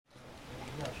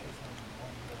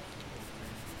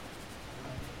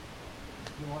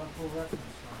You want a full reference,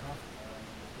 huh?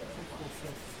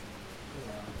 646.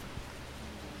 Yeah.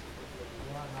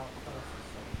 Run out first.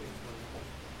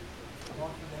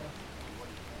 Walk in there. Walk in there.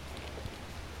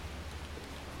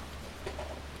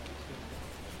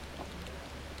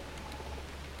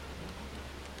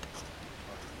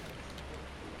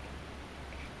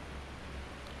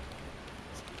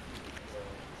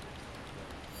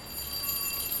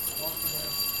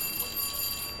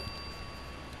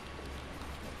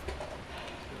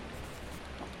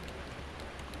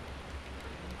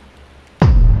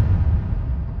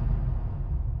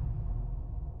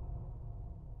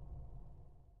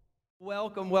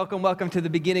 Welcome to the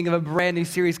beginning of a brand new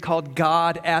series called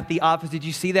God at the Office. Did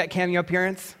you see that cameo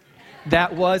appearance?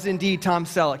 That was indeed Tom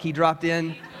Selleck. He dropped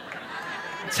in.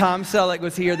 Tom Selleck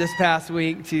was here this past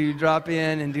week to drop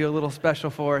in and do a little special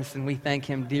for us, and we thank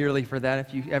him dearly for that.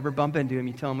 If you ever bump into him,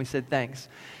 you tell him we said thanks.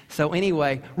 So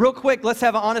anyway, real quick, let's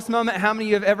have an honest moment. How many of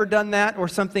you have ever done that or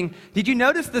something? Did you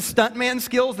notice the stuntman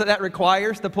skills that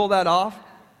requires to pull that off?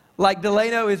 Like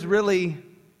Delano is really...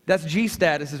 That's G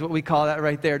status is what we call that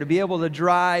right there. To be able to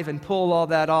drive and pull all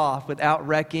that off without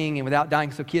wrecking and without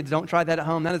dying. So kids, don't try that at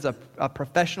home. That is a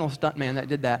professional stuntman that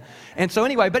did that. And so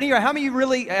anyway, how many of you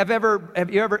really have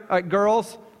you ever,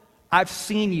 girls, I've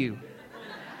seen you.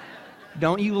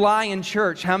 Don't you lie in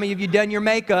church. How many of you done your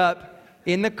makeup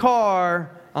in the car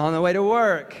on the way to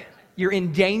work? You're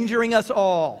endangering us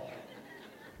all.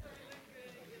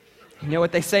 You know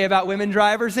what they say about women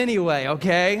drivers anyway,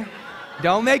 okay?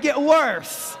 Don't make it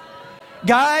worse.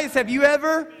 Guys, have you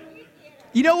ever?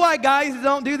 You know why guys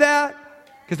don't do that?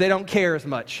 Because they don't care as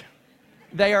much.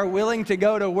 They are willing to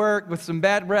go to work with some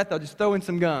bad breath. They'll just throw in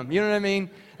some gum. You know what I mean?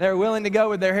 They're willing to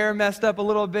go with their hair messed up a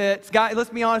little bit. Guys,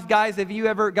 let's be honest, guys. Have you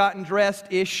ever gotten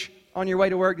dressed-ish on your way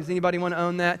to work? Does anybody want to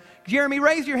own that? Jeremy,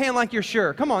 raise your hand like you're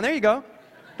sure. Come on, there you go.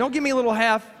 Don't give me a little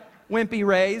half wimpy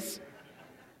raise.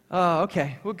 Oh,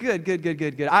 okay. Well, good.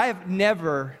 I have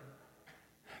never...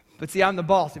 But see, I'm the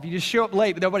boss. If you just show up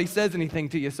late, but nobody says anything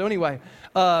to you. So anyway,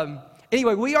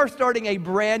 we are starting a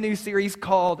brand new series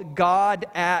called God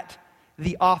at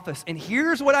the Office. And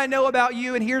here's what I know about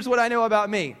you, and here's what I know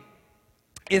about me.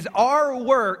 Is our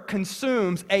work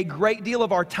consumes a great deal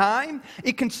of our time.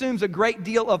 It consumes a great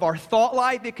deal of our thought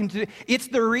life. It's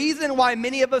the reason why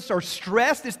many of us are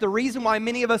stressed. It's the reason why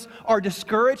many of us are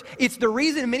discouraged. It's the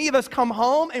reason many of us come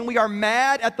home and we are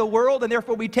mad at the world and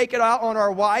therefore we take it out on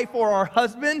our wife or our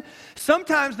husband.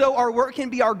 Sometimes, though, our work can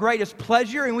be our greatest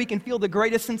pleasure and we can feel the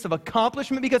greatest sense of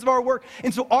accomplishment because of our work.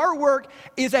 And so our work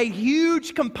is a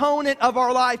huge component of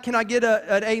our life. Can I get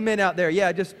an amen out there?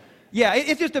 Yeah,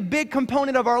 it's just a big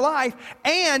component of our life,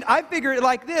 and I figure it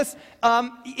like this,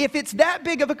 if it's that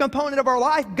big of a component of our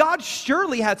life, God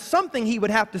surely has something He would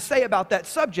have to say about that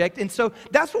subject, and so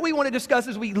that's what we want to discuss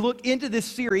as we look into this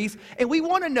series, and we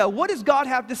want to know, what does God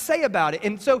have to say about it?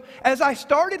 And so as I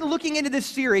started looking into this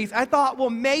series, I thought, well,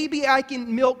 maybe I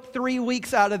can milk 3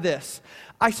 weeks out of this.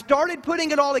 I started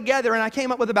putting it all together, and I came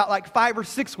up with about like 5 or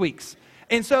 6 weeks.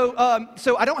 And so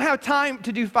I don't have time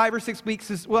to do 5 or 6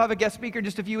 weeks. We'll have a guest speaker in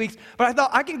just a few weeks. But I thought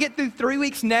I can get through 3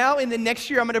 weeks now, and then next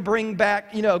year I'm going to bring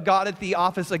back, God at the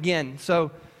Office again.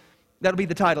 So that'll be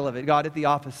the title of it, God at the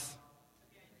Office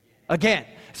again.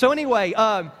 So anyway,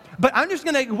 but I'm just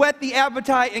going to whet the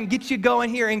appetite and get you going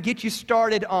here and get you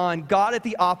started on God at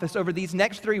the Office over these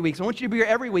next 3 weeks. I want you to be here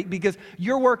every week because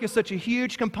your work is such a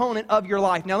huge component of your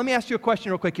life. Now, let me ask you a question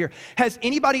real quick here. Has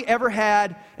anybody ever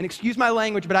had, and excuse my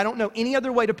language, but I don't know any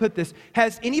other way to put this,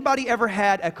 has anybody ever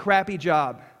had a crappy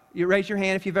job? You raise your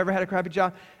hand if you've ever had a crappy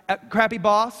job. A crappy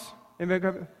boss?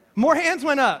 More hands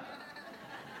went up,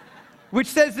 which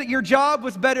says that your job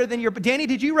was better than your... Danny,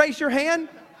 did you raise your hand?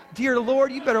 Dear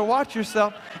Lord, you better watch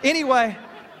yourself. Anyway,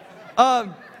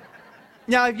 now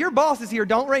if your boss is here,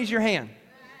 don't raise your hand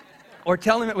or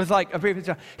tell him it was like a previous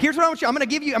job. Here's what I want you. I'm going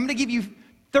to give you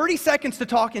 30 seconds to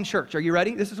talk in church. Are you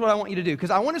ready? This is what I want you to do because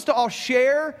I want us to all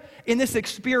share in this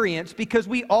experience because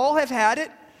we all have had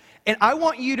it. And I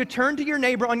want you to turn to your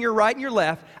neighbor on your right and your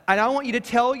left, and I want you to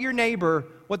tell your neighbor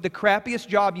what the crappiest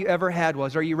job you ever had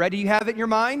was. Are you ready? You have it in your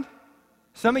mind?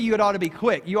 Some of you, it ought to be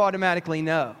quick. You automatically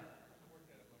know.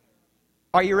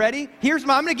 Are you ready? I'm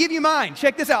going to give you mine.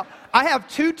 Check this out. I have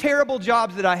 2 terrible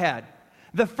jobs that I had.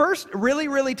 The first really,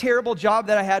 really terrible job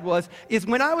that I had is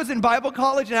when I was in Bible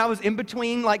college and I was in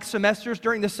between like semesters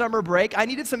during the summer break, I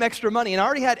needed some extra money and I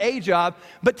already had a job,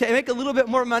 but to make a little bit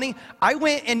more money, I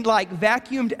went and like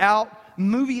vacuumed out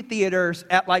movie theaters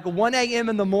at like 1 a.m.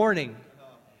 in the morning.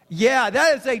 Yeah,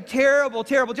 that is a terrible,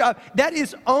 terrible job. That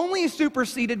is only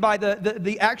superseded by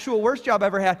the actual worst job I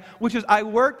ever had, which is I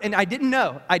worked, and I didn't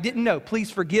know. Please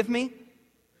forgive me.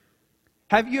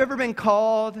 Have you ever been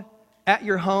called at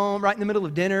your home, right in the middle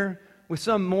of dinner, with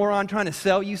some moron trying to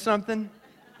sell you something?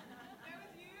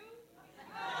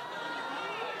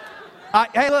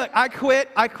 Hey, look, I quit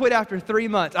after 3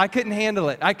 months. I couldn't handle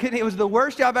it. It was the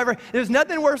worst job ever. There's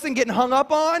nothing worse than getting hung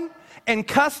up on and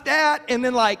cussed at and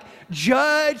then like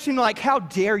judged and like, how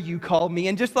dare you call me?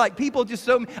 And just like people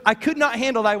I could not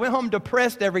handle it. I went home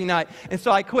depressed every night, and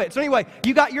so I quit. So anyway,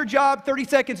 you got your job, 30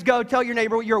 seconds, go. Tell your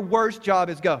neighbor what your worst job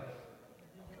is, go.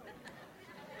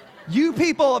 You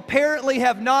people apparently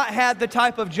have not had the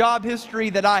type of job history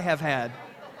that I have had.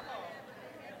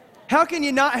 How can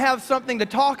you not have something to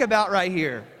talk about right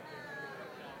here?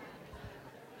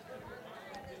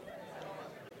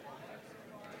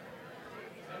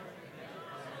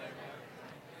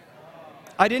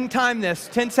 I didn't time this.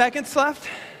 10 seconds left?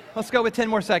 Let's go with 10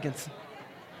 more seconds.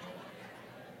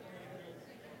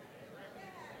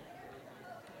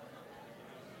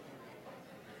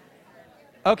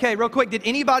 Okay, real quick, did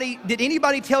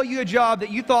anybody tell you a job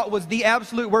that you thought was the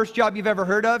absolute worst job you've ever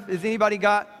heard of? Has anybody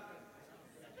got?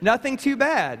 Nothing too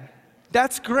bad.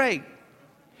 That's great.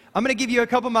 I'm going to give you a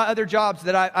couple of my other jobs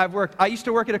that I've worked. I used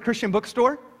to work at a Christian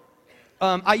bookstore.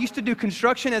 I used to do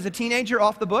construction as a teenager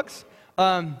off the books.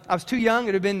 I was too young. It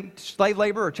would have been slave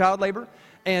labor or child labor.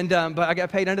 But I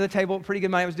got paid under the table pretty good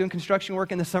money. I was doing construction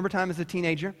work in the summertime as a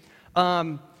teenager.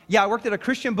 I worked at a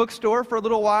Christian bookstore for a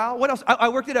little while. What else? I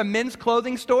worked at a men's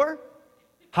clothing store.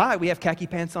 Hi, we have khaki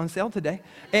pants on sale today.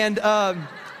 And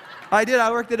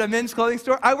I worked at a men's clothing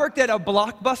store. I worked at a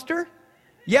Blockbuster.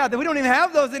 Yeah, we don't even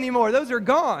have those anymore. Those are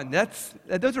gone.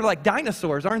 Those are like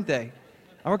dinosaurs, aren't they?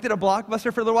 I worked at a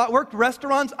Blockbuster for a little while. Worked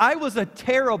restaurants. I was a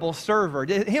terrible server.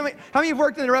 How many have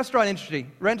worked in the restaurant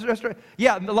industry? Restaurant?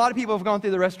 Yeah, a lot of people have gone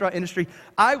through the restaurant industry.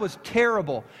 I was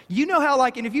terrible. You know how,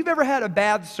 and if you've ever had a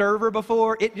bad server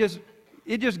before, it just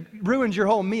ruins your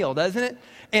whole meal, doesn't it?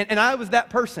 And I was that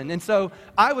person. And so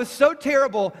I was so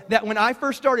terrible that when I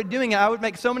first started doing it, I would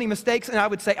make so many mistakes, and I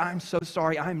would say, I'm so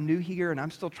sorry, I'm new here, and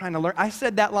I'm still trying to learn. I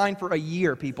said that line for a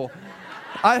year, people.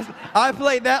 I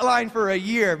played that line for a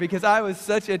year because I was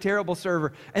such a terrible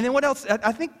server. And then what else?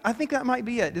 I think that might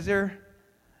be it. Is there?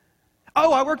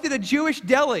 Oh, I worked at a Jewish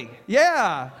deli.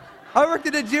 Yeah. I worked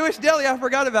at a Jewish deli. I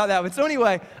forgot about that one. So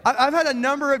anyway, I've had a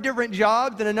number of different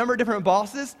jobs and a number of different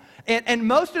bosses. And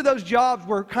most of those jobs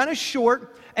were kind of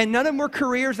short, and none of them were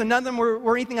careers, and none of them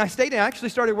were anything I stayed in. I actually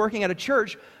started working at a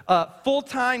church,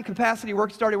 full-time capacity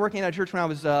work, started working at a church when I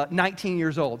was 19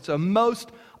 years old. So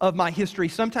most of my history,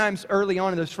 sometimes early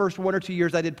on in those first 1 or 2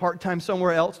 years, I did part-time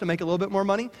somewhere else to make a little bit more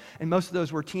money, and most of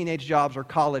those were teenage jobs or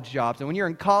college jobs. And when you're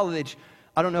in college,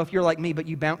 I don't know if you're like me, but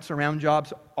you bounce around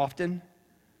jobs often.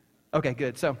 Okay,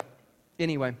 good. So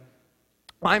anyway,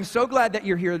 I'm so glad that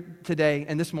you're here today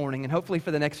and this morning and hopefully for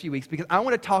the next few weeks, because I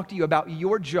want to talk to you about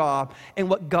your job and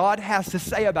what God has to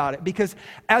say about it. Because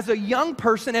as a young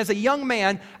person, as a young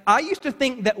man, I used to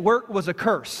think that work was a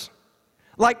curse.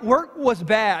 Like work was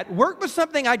bad. Work was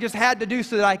something I just had to do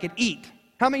so that I could eat.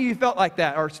 How many of you felt like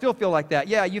that or still feel like that?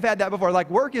 Yeah, you've had that before. Like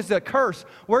work is a curse.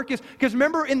 Because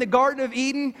remember in the Garden of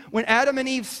Eden, when Adam and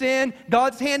Eve sinned,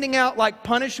 God's handing out like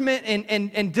punishment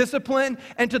and discipline.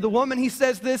 And to the woman, he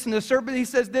says this, and the serpent, he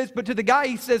says this. But to the guy,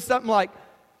 he says something like,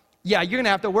 yeah, you're going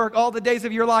to have to work all the days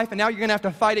of your life, and now you're going to have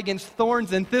to fight against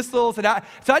thorns and thistles.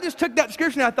 So I just took that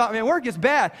scripture, and I thought, man, work is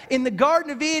bad. In the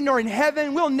Garden of Eden or in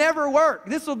heaven, we'll never work.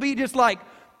 This will be just like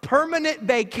permanent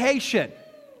vacation,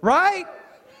 right?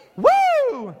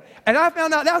 Woo! And I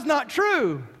found out that's not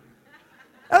true.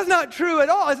 That's not true at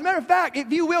all. As a matter of fact,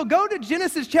 if you will, go to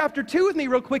Genesis chapter 2 with me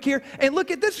real quick here and look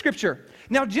at this scripture.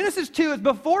 Now, Genesis 2 is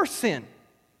before sin.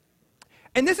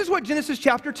 And this is what Genesis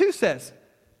chapter 2 says.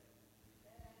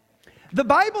 The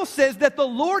Bible says that the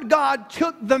Lord God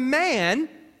took the man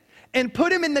and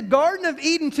put him in the Garden of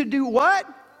Eden to do what?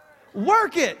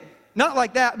 Work it. Not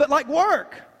like that, but like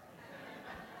work.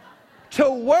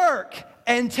 To work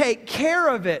and take care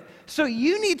of it. So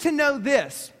you need to know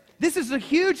this. This is a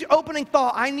huge opening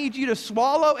thought I need you to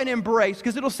swallow and embrace,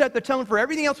 because it'll set the tone for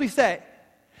everything else we say,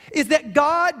 is that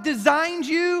God designed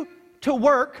you to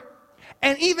work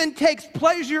and even takes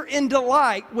pleasure and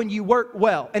delight when you work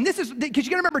well. And this is, because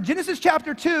you got to remember, Genesis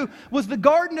chapter 2 was the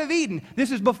Garden of Eden.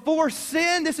 This is before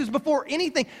sin. This is before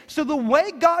anything. So the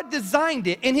way God designed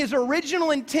it in his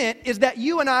original intent is that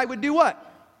you and I would do what?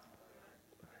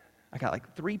 I got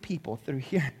like 3 people through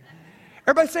here.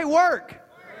 Everybody say work.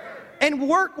 And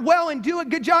work well and do a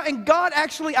good job. And God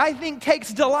actually, I think,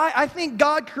 takes delight. I think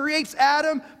God creates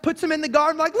Adam, puts him in the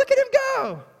garden, like, look at him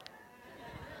go.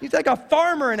 He's like a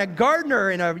farmer and a gardener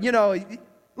and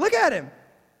look at him.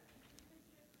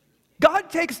 God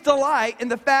takes delight in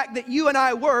the fact that you and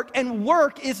I work, and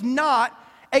work is not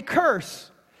a curse.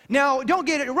 Now, don't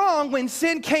get it wrong. When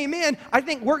sin came in, I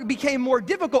think work became more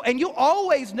difficult. And you'll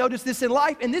always notice this in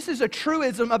life, and this is a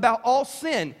truism about all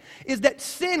sin, is that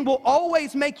sin will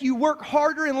always make you work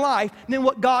harder in life than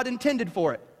what God intended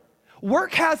for it.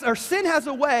 Sin has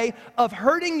a way of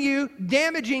hurting you,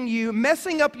 damaging you,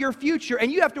 messing up your future, and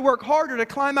you have to work harder to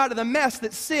climb out of the mess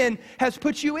that sin has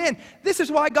put you in. This is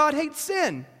why God hates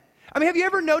sin. I mean, have you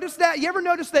ever noticed that? You ever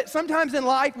noticed that sometimes in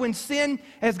life when sin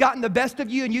has gotten the best of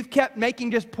you and you've kept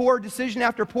making just poor decision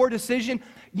after poor decision,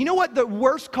 you know what the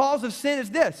worst cause of sin is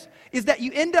this? Is that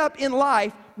you end up in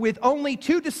life with only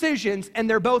two decisions and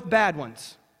they're both bad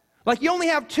ones. Like you only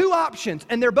have two options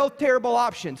and they're both terrible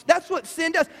options. That's what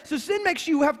sin does. So sin makes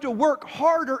you have to work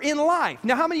harder in life.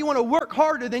 Now, how many of you want to work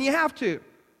harder than you have to?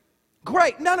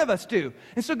 Great, none of us do.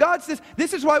 And so God says,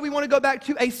 this is why we want to go back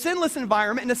to a sinless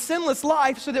environment and a sinless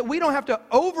life so that we don't have to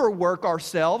overwork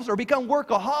ourselves or become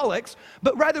workaholics,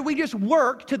 but rather we just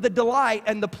work to the delight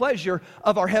and the pleasure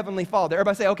of our Heavenly Father.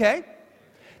 Everybody say, okay?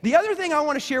 The other thing I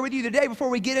want to share with you today before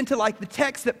we get into like the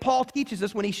text that Paul teaches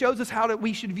us when he shows us how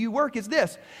we should view work is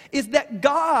this, is that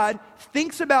God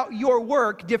thinks about your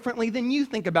work differently than you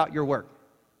think about your work.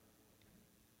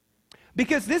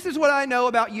 Because this is what I know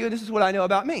about you and this is what I know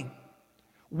about me.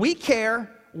 We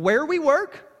care where we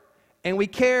work, and we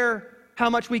care how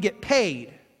much we get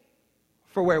paid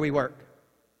for where we work.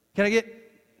 Can I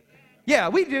get? Yeah,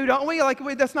 we do, don't we?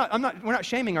 We're not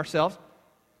shaming ourselves.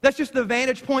 That's just the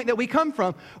vantage point that we come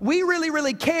from. We really,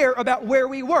 really care about where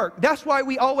we work. That's why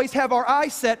we always have our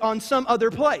eyes set on some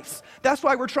other place. That's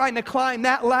why we're trying to climb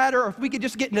that ladder, or if we could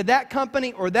just get into that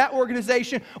company or that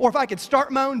organization, or if I could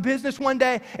start my own business one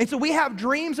day. And so we have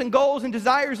dreams and goals and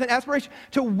desires and aspirations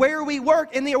to where we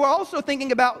work. And we're also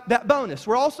thinking about that bonus.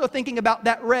 We're also thinking about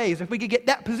that raise. If we could get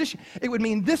that position, it would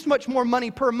mean this much more money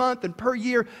per month and per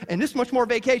year and this much more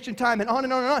vacation time and on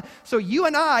and on and on. So you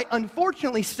and I,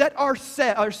 unfortunately, set our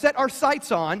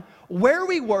sights on where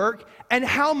we work and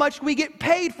how much we get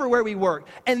paid for where we work.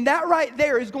 And that right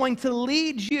there is going to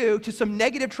lead you to some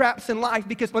negative traps in life,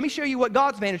 because let me show you what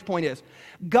God's vantage point is.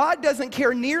 God doesn't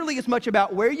care nearly as much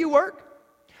about where you work.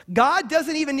 God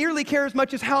doesn't even nearly care as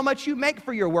much as how much you make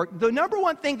for your work. The number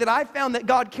one thing that I've found that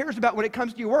God cares about when it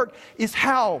comes to your work is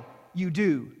how you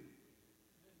do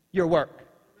your work.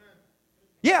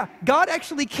 Yeah, God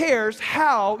actually cares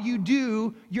how you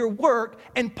do your work,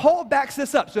 and Paul backs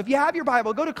this up. So if you have your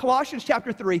Bible, go to Colossians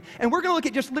chapter 3, and we're going to look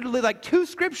at just literally like two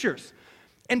scriptures.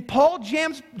 And Paul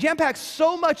jam-packs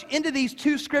so much into these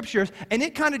two scriptures, and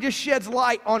it kind of just sheds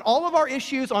light on all of our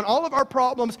issues, on all of our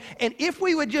problems. And if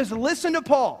we would just listen to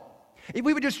Paul, if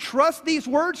we would just trust these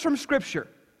words from Scripture,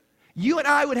 you and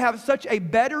I would have such a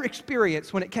better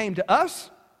experience when it came to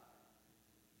us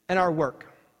and our work.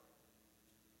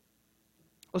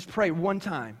 Let's pray one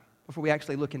time before we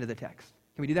actually look into the text.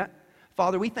 Can we do that?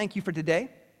 Father, we thank you for today.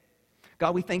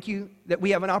 God, we thank you that we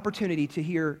have an opportunity to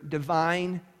hear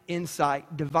divine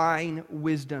insight, divine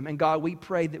wisdom. And God, we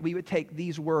pray that we would take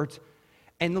these words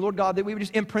and, Lord God, that we would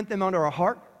just imprint them onto our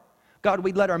heart. God,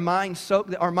 we'd let our mind soak,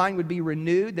 that our mind would be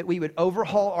renewed, that we would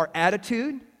overhaul our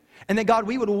attitude, and that, God,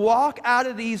 we would walk out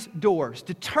of these doors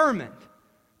determined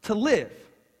to live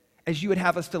as you would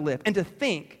have us to live and to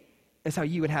think as how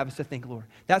you would have us to think, Lord.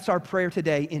 That's our prayer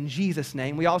today in Jesus'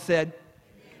 name. We all said,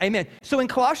 amen. So in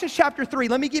Colossians chapter 3,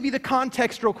 let me give you the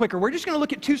context real quicker. We're just going to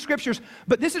look at two scriptures,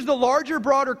 but this is the larger,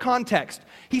 broader context.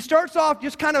 He starts off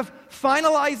just kind of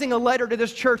finalizing a letter to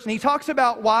this church, and he talks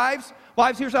about wives.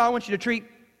 Wives, here's how I want you to treat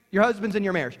your husbands in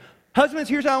your marriage. Husbands,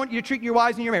 here's how I want you to treat your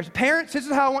wives in your marriage. Parents, this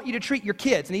is how I want you to treat your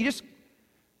kids. And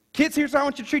kids, here's how I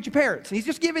want you to treat your parents. And he's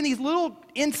just giving these little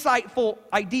insightful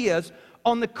ideas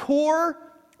on the core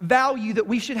value that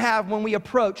we should have when we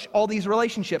approach all these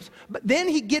relationships. But then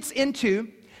he gets into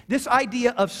this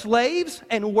idea of slaves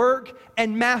and work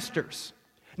and masters.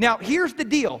 Now, here's the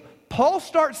deal. Paul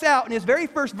starts out in his very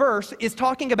first verse is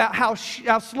talking about how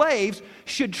slaves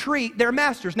should treat their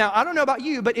masters. Now, I don't know about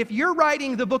you, but if you're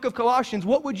writing the book of Colossians,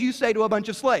 what would you say to a bunch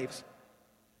of slaves?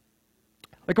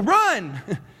 Like, run!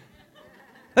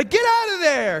 Like, get out of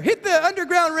there! Hit the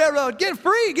Underground Railroad! Get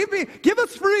free! Give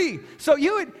us free! So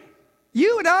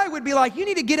you and I would be like, you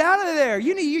need to get out of there.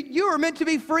 You are meant to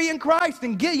be free in Christ,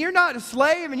 and you're not a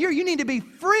slave, and you need to be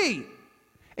free.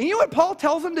 And you know what Paul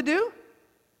tells them to do?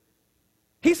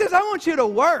 He says, I want you to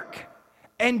work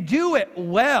and do it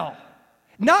well.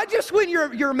 Not just when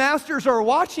your masters are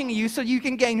watching you so you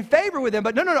can gain favor with them,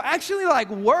 but no, actually like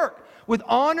work with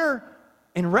honor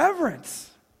and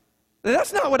reverence.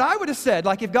 That's not what I would have said.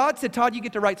 Like if God said, Todd, you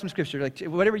get to write some scripture, like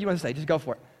whatever you want to say, just go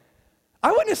for it.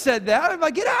 I wouldn't have said that. I'd be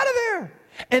like, get out of there.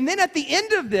 And then at the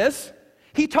end of this,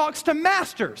 he talks to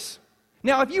masters.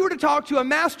 Now, if you were to talk to a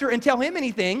master and tell him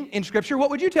anything in Scripture, what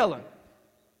would you tell him?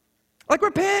 Like,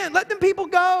 repent, let them people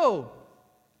go.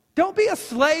 Don't be a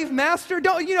slave master.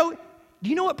 Do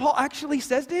you know what Paul actually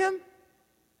says to him?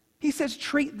 He says,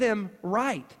 treat them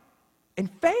right and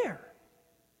fair.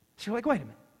 So you're like, wait a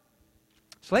minute.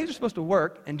 Slaves are supposed to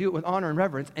work and do it with honor and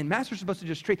reverence, and masters are supposed to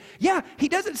just treat. Yeah, he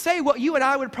doesn't say what you and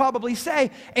I would probably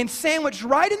say, and sandwiched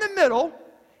right in the middle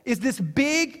is this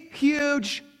big,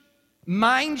 huge,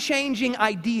 mind-changing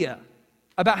idea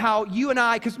about how you and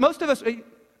I, because most of us, I'm going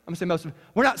to say most of us,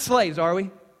 we're not slaves, are we?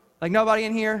 Like nobody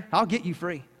in here? I'll get you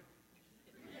free.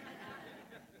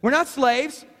 We're not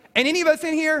slaves, and any of us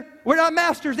in here, we're not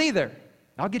masters either.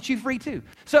 I'll get you free too.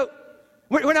 So,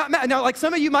 we're not, now like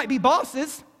some of you might be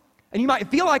bosses, and you might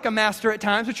feel like a master at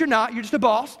times, but you're not, you're just a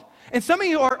boss. And some of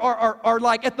you are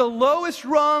like at the lowest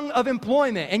rung of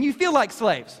employment, and you feel like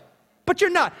slaves. But you're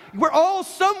not. We're all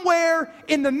somewhere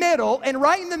in the middle, and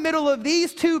right in the middle of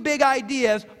these two big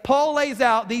ideas, Paul lays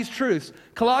out these truths.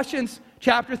 Colossians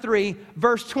chapter 3,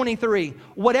 verse 23.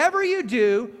 Whatever you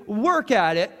do, work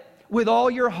at it with all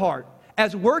your heart,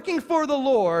 as working for the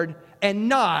Lord and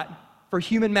not for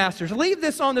human masters. Leave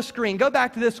this on the screen. Go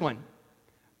back to this one.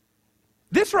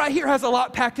 This right here has a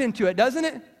lot packed into it, doesn't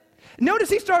it? Notice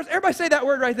he starts, everybody say that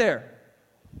word right there.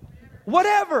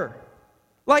 Whatever.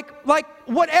 Like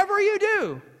whatever you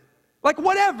do. Like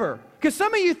whatever. Because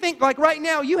some of you think like right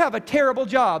now you have a terrible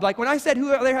job. Like when I said who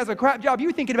there has a crap job,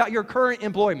 you're thinking about your current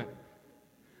employment.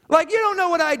 Like you don't know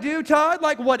what I do, Todd.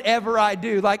 Like whatever I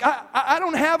do. Like I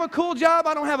don't have a cool job.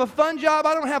 I don't have a fun job.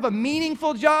 I don't have a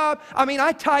meaningful job. I mean,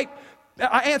 I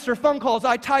answer phone calls,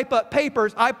 I type up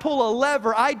papers, I pull a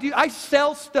lever, I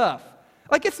sell stuff.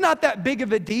 Like it's not that big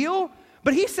of a deal.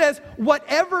 But he says,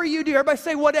 whatever you do, everybody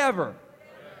say whatever.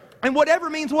 And whatever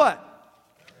means what?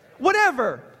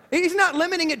 Whatever. He's not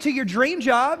limiting it to your dream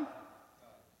job.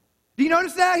 Do you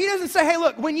notice that? He doesn't say, hey,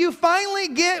 look, when you finally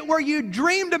get where you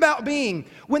dreamed about being,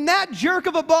 when that jerk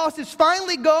of a boss is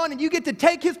finally gone and you get to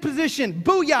take his position,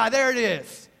 booyah, there it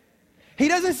is. He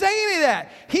doesn't say any of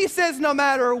that. He says no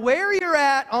matter where you're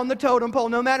at on the totem pole,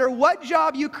 no matter what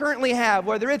job you currently have,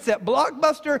 whether it's at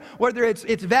Blockbuster, whether it's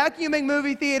vacuuming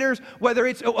movie theaters, whether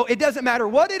it doesn't matter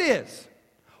what it is.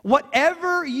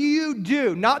 Whatever you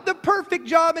do, not the perfect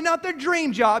job and not the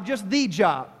dream job, just the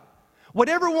job.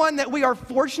 Whatever one that we are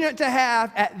fortunate to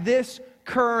have at this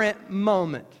current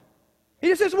moment. He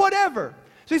just says whatever.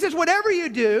 So he says whatever you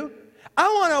do, I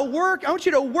want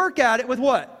you to work at it with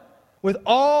what? With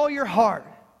all your heart.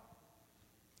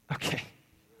 Okay,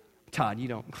 Todd, you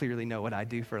don't clearly know what I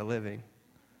do for a living.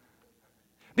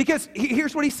 Because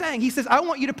here's what he's saying. He says, I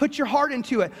want you to put your heart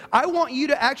into it. I want you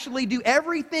to actually do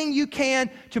everything you can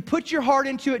to put your heart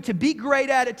into it, to be great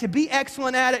at it, to be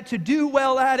excellent at it, to do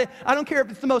well at it. I don't care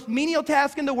if it's the most menial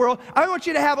task in the world. I want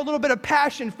you to have a little bit of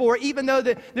passion for it, even though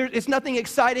it's nothing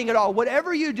exciting at all.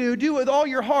 Whatever you do, do with all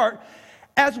your heart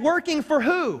as working for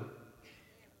who?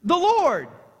 The Lord.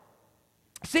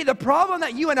 See, the problem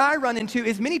that you and I run into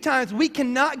is many times we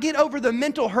cannot get over the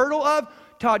mental hurdle of,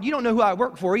 Todd, you don't know who I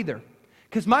work for either.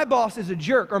 Because my boss is a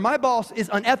jerk, or my boss is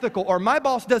unethical, or my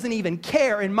boss doesn't even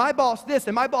care, and my boss this,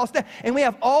 and my boss that. And we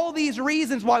have all these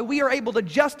reasons why we are able to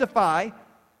justify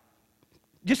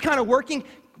just kind of working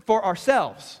for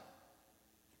ourselves.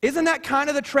 Isn't that kind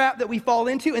of the trap that we fall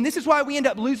into? And this is why we end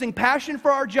up losing passion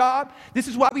for our job. This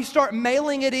is why we start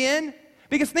mailing it in.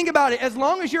 Because think about it, as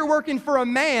long as you're working for a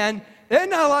man, there's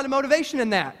not a lot of motivation in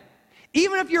that.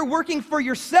 Even if you're working for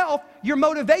yourself, your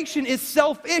motivation is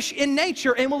selfish in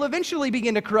nature and will eventually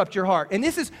begin to corrupt your heart. And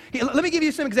let me give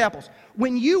you some examples.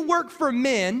 When you work for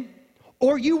men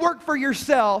or you work for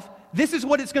yourself, this is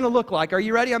what it's going to look like. Are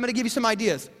you ready? I'm going to give you some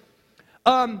ideas.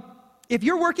 If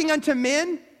you're working unto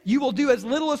men, you will do as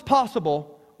little as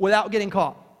possible without getting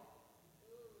caught.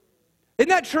 Isn't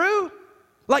that true?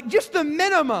 Like just the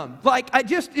minimum. Like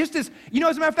as a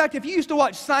matter of fact, if you used to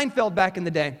watch Seinfeld back in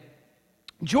the day,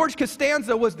 George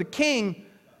Costanza was the king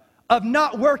of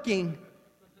not working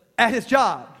at his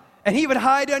job. And he would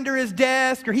hide under his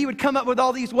desk, or he would come up with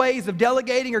all these ways of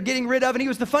delegating or getting rid of, and he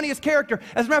was the funniest character.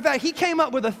 As a matter of fact, he came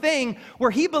up with a thing where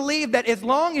he believed that as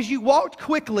long as you walked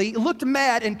quickly, looked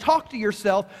mad, and talked to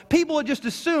yourself, people would just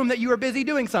assume that you were busy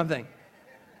doing something.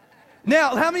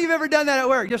 Now, how many of you have ever done that at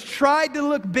work? Just tried to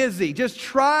look busy. Just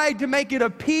tried to make it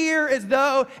appear as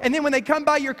though, and then when they come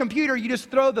by your computer, you just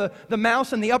throw the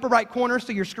mouse in the upper right corner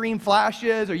so your screen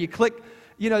flashes, or you click,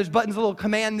 there's buttons, a little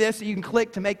command this that you can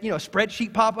click to make, a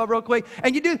spreadsheet pop up real quick.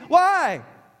 And you do, why?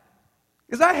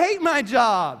 Because I hate my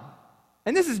job.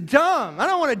 And this is dumb. I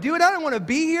don't want to do it. I don't want to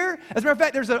be here. As a matter of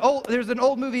fact, there's an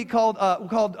old movie called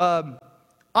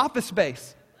Office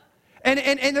Space.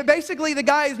 And basically the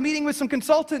guy is meeting with some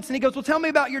consultants and he goes, well, tell me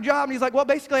about your job. And he's like, well,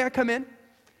 basically I come in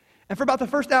and for about the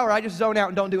first hour, I just zone out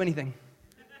and don't do anything.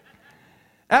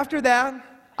 After that,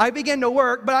 I begin to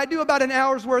work, but I do about an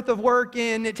hour's worth of work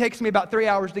and it takes me about 3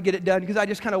 hours to get it done because I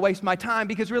just kind of waste my time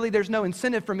because really there's no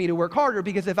incentive for me to work harder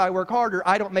because if I work harder,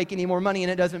 I don't make any more money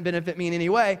and it doesn't benefit me in any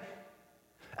way.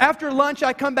 After lunch,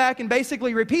 I come back and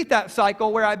basically repeat that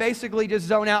cycle where I basically just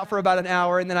zone out for about an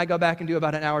hour and then I go back and do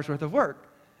about an hour's worth of work.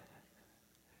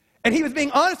 And he was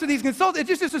being honest with these consultants.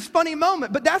 It's just this funny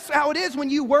moment, but that's how it is when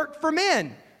you work for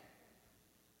men.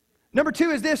 Number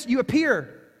 2 is this, you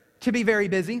appear to be very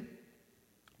busy.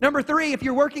 Number 3, if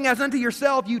you're working as unto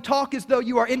yourself, you talk as though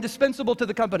you are indispensable to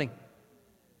the company.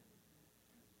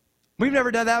 We've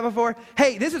never done that before.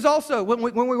 Hey, this is also, when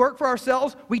we work for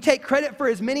ourselves, we take credit for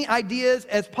as many ideas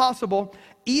as possible,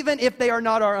 even if they are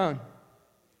not our own.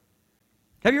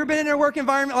 Have you ever been in a work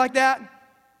environment like that?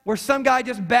 Where some guy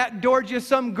just backdoored you,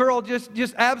 some girl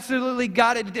just absolutely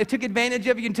got it, took advantage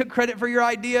of you and took credit for your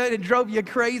idea and it drove you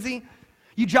crazy.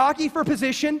 You jockey for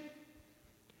position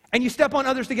and you step on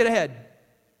others to get ahead.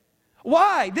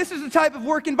 Why? This is the type of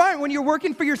work environment. When you're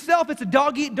working for yourself, it's a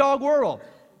dog-eat-dog world.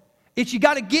 It's you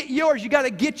got to get yours. You got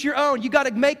to get your own. You got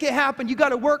to make it happen. You got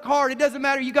to work hard. It doesn't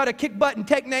matter. You got to kick butt and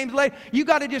take names later. You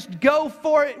got to just go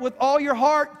for it with all your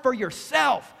heart for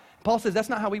yourself. Paul says that's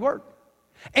not how we work.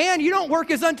 And you don't work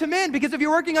as unto men because if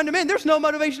you're working unto men, there's no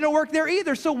motivation to work there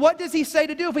either. So what does he say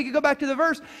to do? If we could go back to the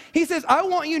verse, he says, I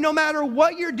want you, no matter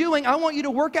what you're doing, I want you to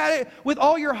work at it with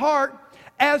all your heart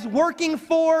as working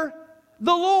for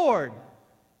the Lord.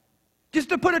 Just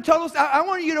to put a total, I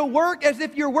want you to work as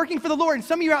if you're working for the Lord. And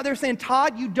some of you out there saying,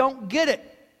 Todd, you don't get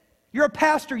it. You're a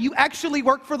pastor. You actually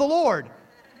work for the Lord.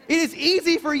 It is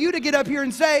easy for you to get up here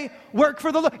and say, work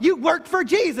for the Lord. You work for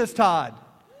Jesus, Todd.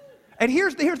 And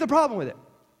here's the problem with it,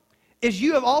 is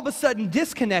you have all of a sudden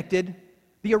disconnected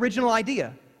the original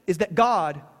idea, is that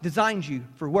God designed you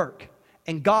for work.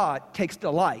 And God takes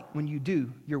delight when you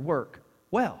do your work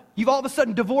well. You've all of a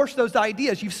sudden divorced those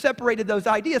ideas. You've separated those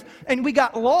ideas. And we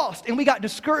got lost, and we got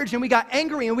discouraged, and we got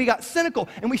angry, and we got cynical,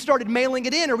 and we started mailing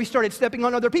it in, or we started stepping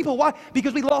on other people. Why?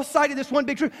 Because we lost sight of this one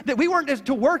big truth, that we weren't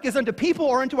to work as unto people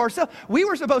or unto ourselves. We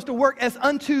were supposed to work as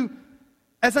unto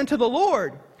the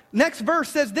Lord. Next verse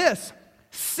says this,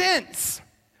 since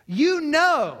you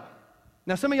know.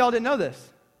 Now some of y'all didn't know this.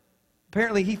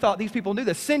 Apparently he thought these people knew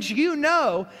this. Since you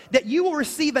know that you will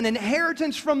receive an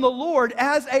inheritance from the Lord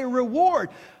as a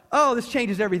reward. Oh, this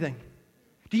changes everything.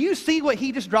 Do you see what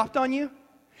he just dropped on you?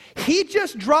 He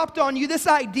just dropped on you this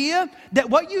idea that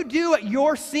what you do at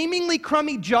your seemingly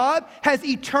crummy job has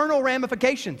eternal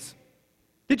ramifications.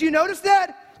 Did you notice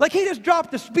that? Like he just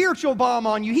dropped the spiritual bomb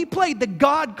on you. He played the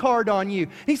God card on you.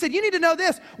 He said, you need to know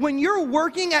this. When you're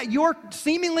working at your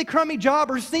seemingly crummy job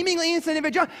or seemingly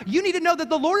insignificant job, you need to know that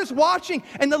the Lord is watching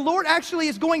and the Lord actually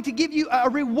is going to give you a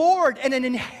reward and an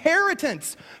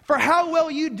inheritance for how well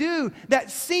you do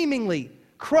that seemingly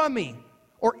crummy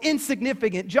or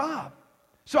insignificant job.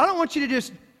 So I want you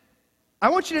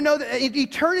to know that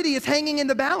eternity is hanging in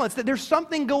the balance, that there's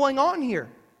something going on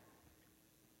here.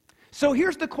 So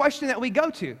here's the question that we go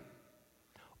to.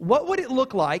 What would it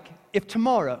look like if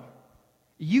tomorrow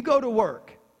you go to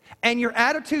work and your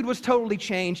attitude was totally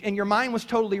changed and your mind was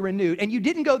totally renewed and you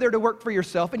didn't go there to work for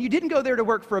yourself and you didn't go there to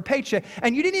work for a paycheck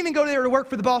and you didn't even go there to work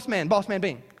for the boss man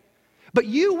being, but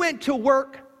you went to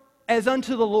work as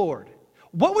unto the Lord?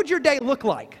 What would your day look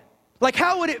like? Like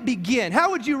how would it begin?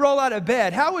 How would you roll out of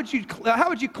bed? How would you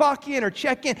clock in or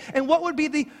check in? And what would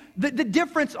be the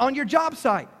difference on your job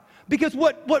site? Because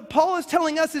what Paul is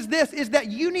telling us is this, is that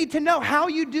you need to know how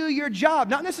you do your job,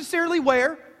 not necessarily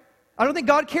where. I don't think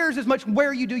God cares as much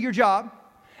where you do your job.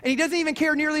 And he doesn't even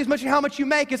care nearly as much how much you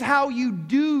make as how you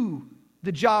do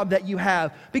the job that you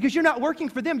have. Because you're not working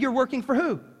for them, you're working for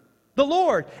who? The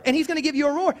Lord. And he's going to give you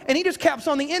a reward. And he just caps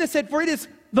on the end and said, for it is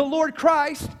the Lord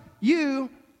Christ you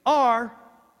are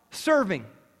serving.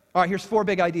 All right, here's 4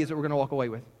 big ideas that we're going to walk away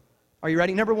with. Are you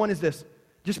ready? Number 1 is this.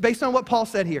 Just based on what Paul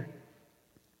said here.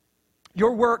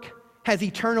 Your work has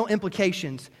eternal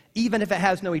implications, even if it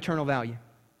has no eternal value.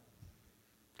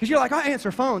 Because you're like, I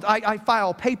answer phones, I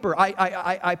file paper,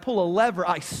 I pull a lever,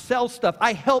 I sell stuff,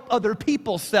 I help other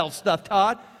people sell stuff,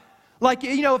 Todd. Like,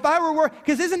 you know, if I were working,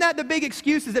 because isn't that the big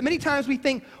excuse, is that many times we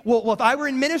think, well, if I were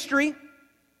in ministry,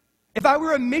 if I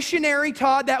were a missionary,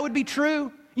 Todd, that would be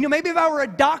true. You know, maybe if I were a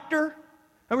doctor,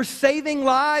 I was saving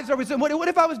lives, or what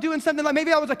if I was doing something like,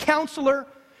 maybe I was a counselor,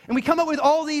 and we come up with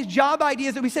all these job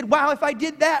ideas that we said, wow, if I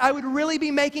did that, I would really be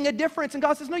making a difference. And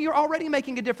God says, no, you're already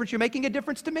making a difference. You're making a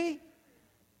difference to me.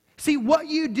 See, what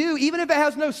you do, even if it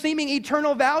has no seeming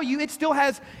eternal value, it still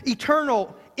has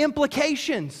eternal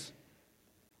implications.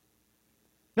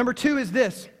 Number two is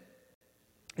this.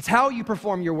 It's how you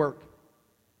perform your work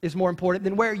is more important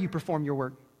than where you perform your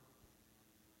work.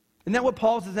 Isn't that what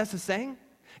Paul is saying?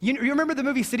 You remember the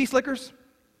movie City Slickers?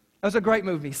 That was a great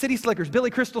movie. City Slickers.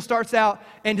 Billy Crystal starts out,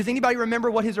 and does anybody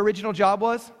remember what his original job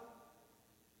was?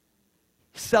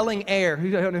 Selling air. I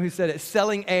don't know who said it.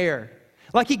 Selling air.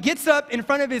 Like he gets up in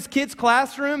front of his kids'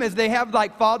 classroom as they have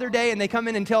like Father Day and they come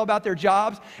in and tell about their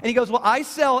jobs. And he goes, well, I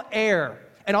sell air.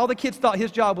 And all the kids thought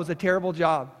his job was a terrible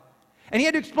job. And he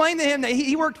had to explain to him that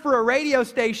he worked for a radio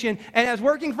station, and as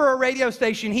working for a radio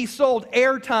station, he sold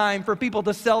airtime for people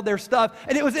to sell their stuff.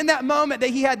 And it was in that moment that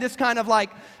he had this kind of like,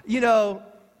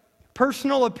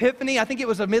 personal epiphany. I think it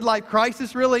was a midlife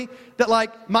crisis, really, that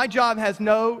like my job has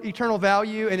no eternal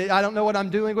value, and I don't know what I'm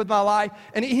doing with my life.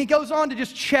 And he goes on to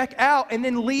just check out and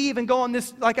then leave and go on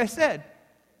this, like I said,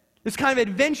 this kind of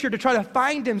adventure to try to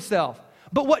find himself.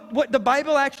 But what the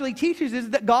Bible actually teaches is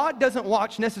that God doesn't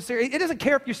watch necessarily. It doesn't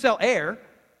care if you sell air.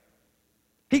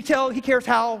 He cares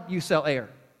how you sell air.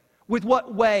 With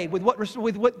what way, with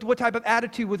what type of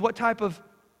attitude, with what type of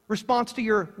response to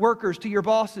your workers, to your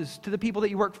bosses, to the people that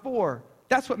you work for.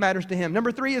 That's what matters to him.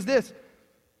 Number three is this.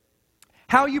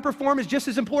 How you perform is just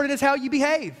as important as how you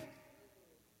behave.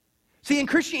 See, in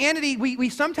Christianity, we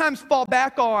sometimes fall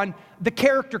back on the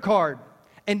character card.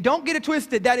 And don't get it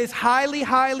twisted, that is highly,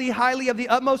 highly, highly of the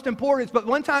utmost importance. But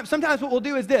sometimes what we'll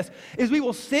do is this, is we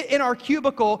will sit in our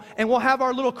cubicle and we'll have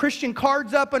our little Christian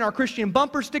cards up and our Christian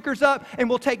bumper stickers up, and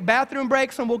we'll take bathroom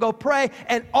breaks and we'll go pray,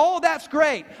 and all that's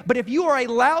great. But if you are a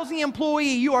lousy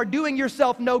employee, you are doing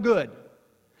yourself no good.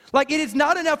 Like, it is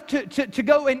not enough to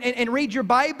go and read your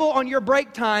Bible on your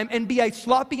break time and be a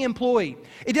sloppy employee.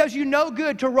 It does you no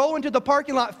good to roll into the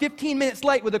parking lot 15 minutes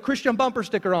late with a Christian bumper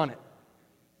sticker on it.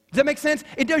 Does that make sense?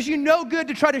 It does you no good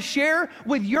to try to share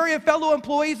with your fellow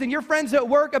employees and your friends at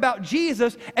work about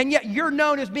Jesus, and yet you're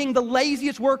known as being the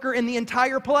laziest worker in the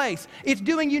entire place. It's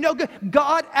doing you no good.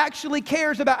 God actually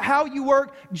cares about how you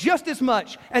work just as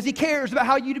much as he cares about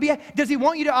how you to be. Does he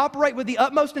want you to operate with the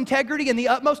utmost integrity and the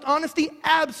utmost honesty?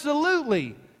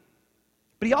 Absolutely.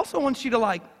 But he also wants you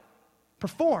to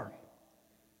perform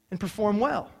and perform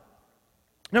well.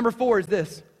 Number four is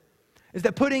this, is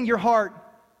that putting your heart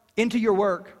into your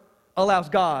work allows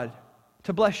God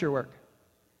to bless your work.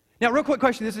 Now, real quick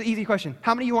question. This is an easy question.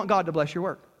 How many of you want God to bless your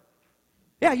work?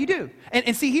 Yeah, you do.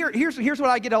 And see, here's what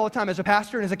I get all the time as a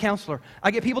pastor and as a counselor.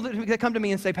 I get people that come to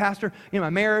me and say, Pastor, my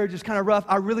marriage is kind of rough.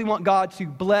 I really want God to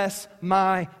bless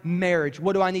my marriage.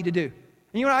 What do I need to do? And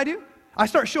you know what I do? I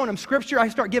start showing them scripture. I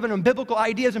start giving them biblical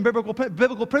ideas and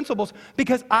biblical principles,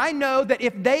 because I know that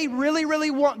if they really,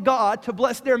 really want God to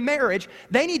bless their marriage,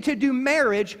 they need to do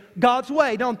marriage God's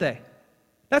way, don't they?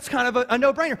 That's kind of a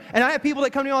no-brainer. And I have people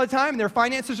that come to me all the time, and their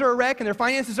finances are a wreck, and their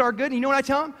finances are good. And you know what I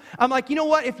tell them? I'm like, you know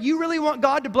what? If you really want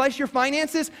God to bless your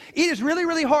finances, it is really,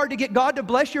 really hard to get God to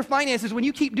bless your finances when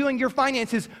you keep doing your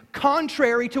finances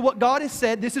contrary to what God has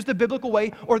said. This is the biblical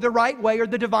way, or the right way, or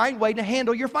the divine way to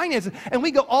handle your finances. And we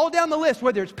go all down the list,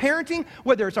 whether it's parenting,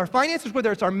 whether it's our finances,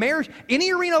 whether it's our marriage, any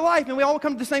arena of life, and we all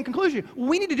come to the same conclusion.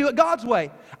 We need to do it God's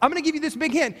way. I'm going to give you this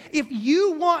big hint. If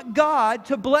you want God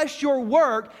to bless your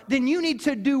work, then you need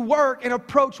to do work and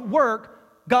approach work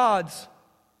God's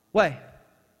way.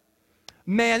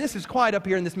 Man, this is quiet up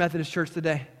here in this Methodist church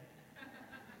today.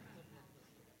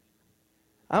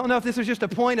 I don't know if this was just a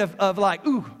point of like,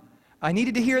 ooh, I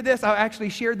needed to hear this. I actually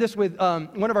shared this with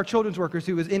one of our children's workers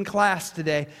who was in class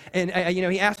today. And,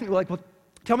 he asked me, well,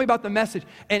 tell me about the message.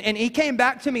 And he came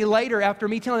back to me later after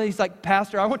me telling him, he's like,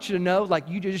 Pastor, I want you to know,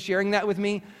 you just sharing that with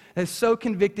me has so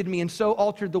convicted me and so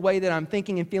altered the way that I'm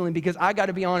thinking and feeling, because I got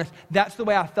to be honest, that's the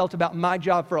way I felt about my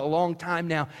job for a long time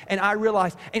now. And I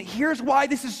realized, and here's why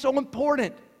this is so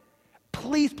important.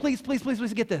 Please, please, please, please,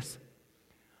 please get this.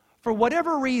 For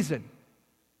whatever reason,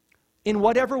 in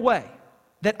whatever way,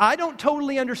 that I don't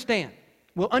totally understand,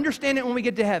 we'll understand it when we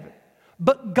get to heaven,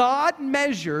 but God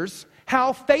measures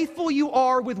how faithful you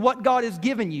are with what God has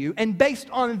given you, and based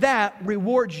on that,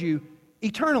 rewards you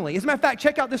eternally. As a matter of fact,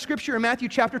 check out the scripture in Matthew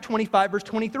chapter 25, verse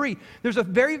 23. There's a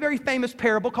very, very famous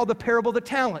parable called the parable of the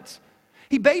talents.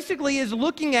 He basically is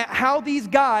looking at how these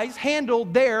guys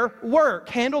handled their work,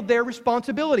 handled their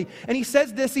responsibility. And he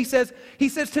says this, he says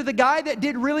to the guy that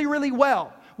did really, really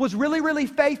well, was really, really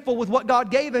faithful with what God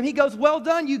gave him, he goes, well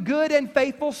done, you good and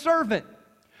faithful servant.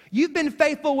 You've been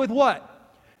faithful with what?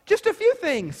 Just a few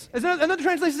things. As another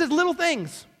translation says, little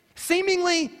things.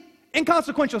 Seemingly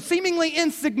inconsequential, seemingly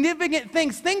insignificant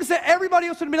things that everybody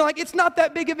else would be like, it's not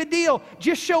that big of a deal.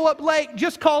 Just show up late,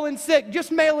 just call in sick, just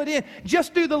mail it in,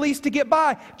 just do the least to get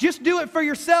by, just do it for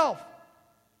yourself.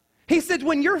 He said,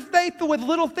 when you're faithful with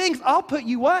little things, I'll put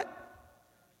you what?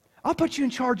 I'll put you in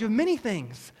charge of many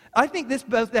things. I think this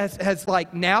both has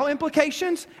like now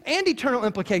implications and eternal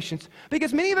implications,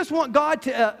 because many of us want God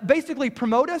to basically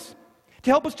promote us, to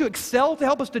help us to excel, to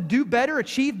help us to do better,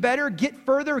 achieve better, get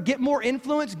further, get more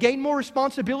influence, gain more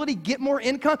responsibility, get more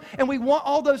income, and we want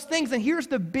all those things. And here's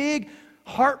the big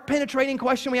heart-penetrating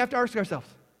question we have to ask ourselves.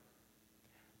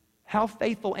 How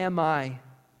faithful am I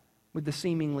with the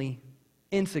seemingly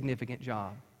insignificant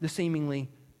job, the seemingly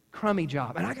crummy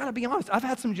job? And I got to be honest, I've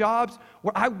had some jobs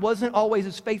where I wasn't always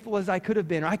as faithful as I could have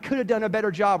been, or I could have done a better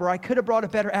job, or I could have brought a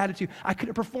better attitude, I could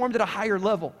have performed at a higher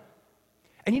level.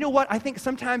 And you know what? I think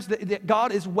sometimes that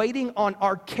God is waiting on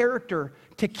our character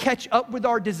to catch up with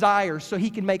our desires so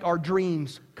He can make our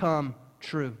dreams come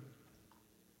true.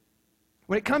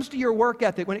 When it comes to your work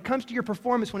ethic, when it comes to your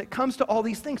performance, when it comes to all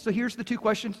these things, so here's the two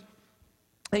questions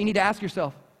that you need to ask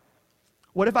yourself.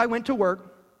 What if I went to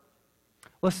work,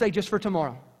 let's say just for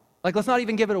tomorrow? Like, let's not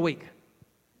even give it a week,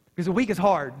 because a week is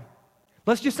hard.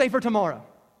 Let's just say for tomorrow.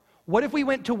 What if we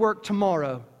went to work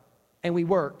tomorrow and we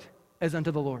worked as unto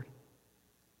the Lord?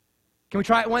 Can we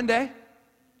try it one day?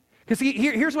 Because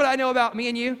here's what I know about me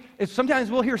and you, is sometimes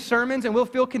we'll hear sermons and we'll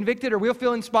feel convicted or we'll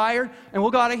feel inspired and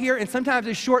we'll go out of here, and sometimes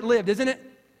it's short-lived, isn't it?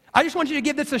 I just want you to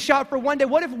give this a shot for one day.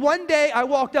 What if one day I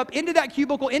walked up into that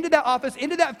cubicle, into that office,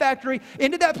 into that factory,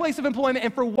 into that place of employment,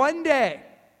 and for one day,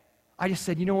 I just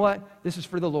said, you know what? This is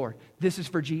for the Lord. This is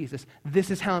for Jesus. This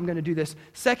is how I'm going to do this.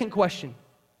 Second question,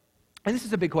 and this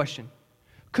is a big question.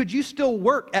 Could you still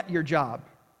work at your job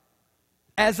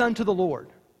as unto the Lord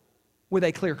with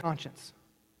a clear conscience?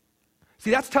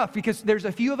 See, that's tough, because there's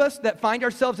a few of us that find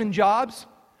ourselves in jobs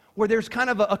where there's kind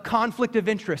of a conflict of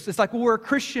interest. It's like, well, we're a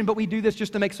Christian, but we do this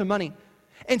just to make some money.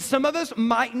 And some of us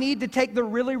might need to take the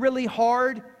really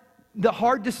hard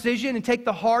decision and take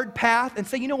the hard path and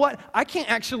say, you know what, I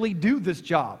can't actually do this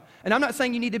job. And I'm not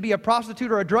saying you need to be a prostitute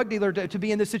or a drug dealer to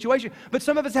be in this situation, but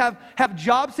some of us have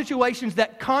job situations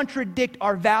that contradict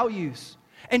our values.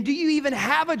 And do you even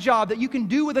have a job that you can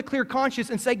do with a clear conscience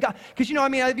and say, God, because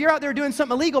if you're out there doing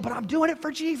something illegal, but I'm doing it for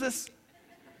Jesus.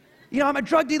 I'm a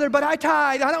drug dealer, but I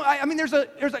tithe.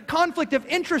 There's a conflict of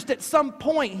interest at some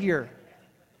point here.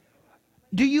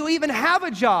 Do you even have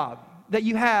a job that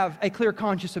you have a clear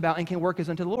conscience about and can work as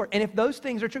unto the Lord? And if those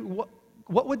things are true,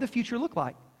 what would the future look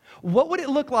like? What would it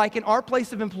look like in our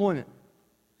place of employment?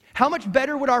 How much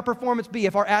better would our performance be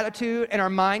if our attitude and our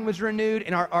mind was renewed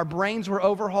and our brains were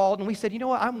overhauled and we said, you know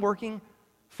what, I'm working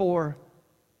for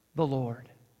the Lord?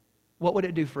 What would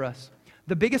it do for us?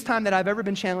 The biggest time that I've ever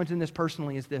been challenged in this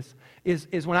personally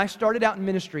is when I started out in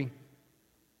ministry.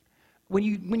 When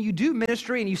you do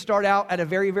ministry and you start out at a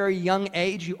very, very young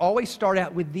age, you always start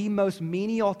out with the most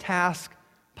menial task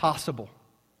possible.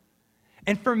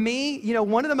 And for me,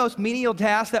 one of the most menial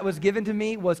tasks that was given to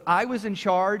me was I was in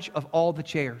charge of all the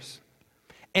chairs.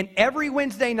 And every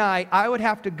Wednesday night, I would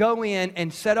have to go in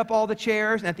and set up all the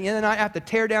chairs. And at the end of the night, I have to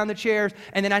tear down the chairs.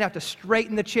 And then I'd have to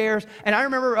straighten the chairs. And I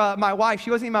remember my wife,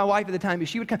 she wasn't even my wife at the time, but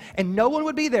she would come, and no one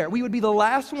would be there. We would be the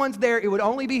last ones there. It would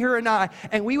only be her and I.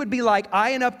 And we would be like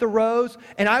eyeing up the rows.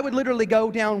 And I would literally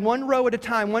go down one row at a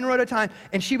time.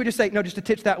 And she would just say, no, just a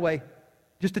titch that way.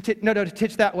 Just to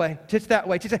titch that way, titch that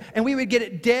way, titch that. And we would get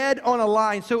it dead on a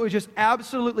line, so it was just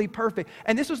absolutely perfect.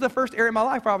 And this was the first area of my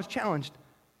life where I was challenged.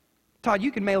 Todd,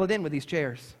 you can mail it in with these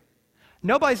chairs.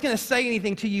 Nobody's going to say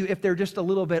anything to you if they're just a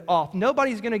little bit off.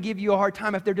 Nobody's going to give you a hard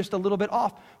time if they're just a little bit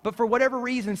off. But for whatever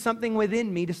reason, something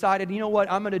within me decided, you know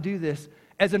what, I'm going to do this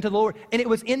as unto the Lord. And it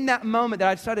was in that moment that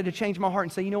I decided to change my heart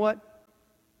and say, you know what,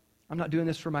 I'm not doing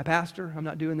this for my pastor. I'm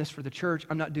not doing this for the church.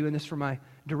 I'm not doing this for my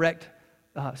direct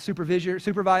supervisor.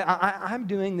 I'm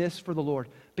doing this for the Lord.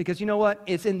 Because you know what?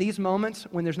 It's in these moments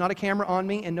when there's not a camera on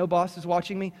me and no boss is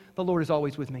watching me, the Lord is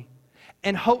always with me.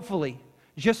 And hopefully,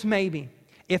 just maybe,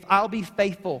 if I'll be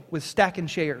faithful with stacking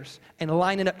chairs and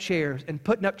lining up chairs and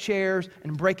putting up chairs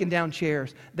and breaking down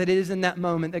chairs, that it is in that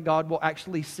moment that God will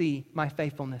actually see my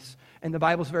faithfulness. And the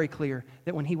Bible's very clear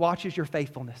that when He watches your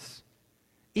faithfulness,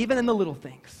 even in the little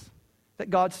things, that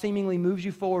God seemingly moves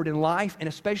you forward in life and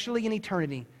especially in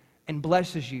eternity and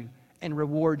blesses you and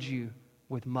rewards you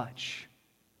with much.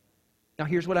 Now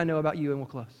here's what I know about you, and we'll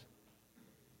close,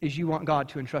 is you want God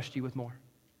to entrust you with more.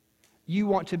 You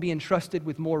want to be entrusted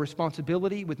with more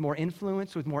responsibility, with more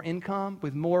influence, with more income,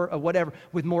 with more whatever,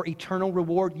 with more eternal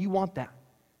reward. You want that.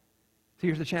 So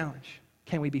here's the challenge.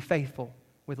 Can we be faithful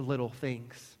with little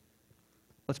things?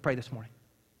 Let's pray this morning.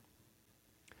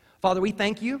 Father, we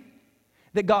thank you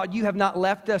that, God, you have not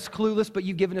left us clueless, but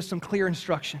you've given us some clear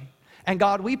instruction. And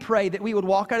God, we pray that we would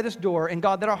walk out of this door and,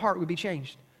 God, that our heart would be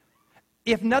changed.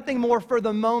 if nothing more for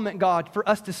the moment, God, for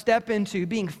us to step into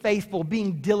being faithful,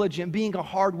 being diligent, being a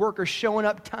hard worker, showing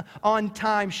up on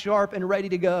time, sharp and ready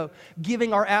to go,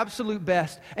 giving our absolute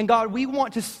best. And God, we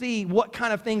want to see what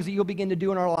kind of things that you'll begin to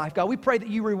do in our life. God, we pray that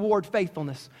you reward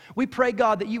faithfulness. We pray,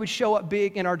 God, that you would show up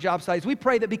big in our job sites. We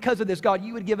pray that because of this, God,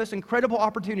 you would give us incredible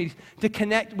opportunities to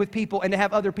connect with people and to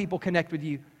have other people connect with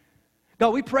you.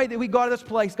 God, we pray that we go out of this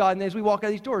place, God, and as we walk out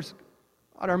of these doors,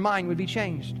 God, our mind would be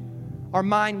changed. Our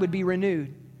mind would be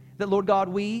renewed. That, Lord God,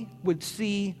 we would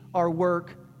see our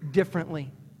work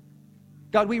differently.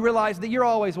 God, we realize that you're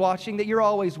always watching, that you're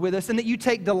always with us, and that you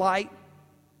take delight,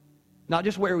 not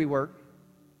just where we work,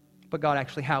 but, God,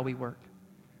 actually how we work.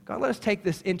 God, let us take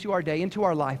this into our day, into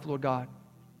our life, Lord God.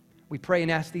 We pray and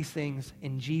ask these things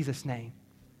in Jesus' name.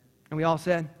 And we all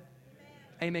said,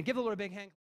 amen. Give the Lord a big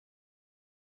hand.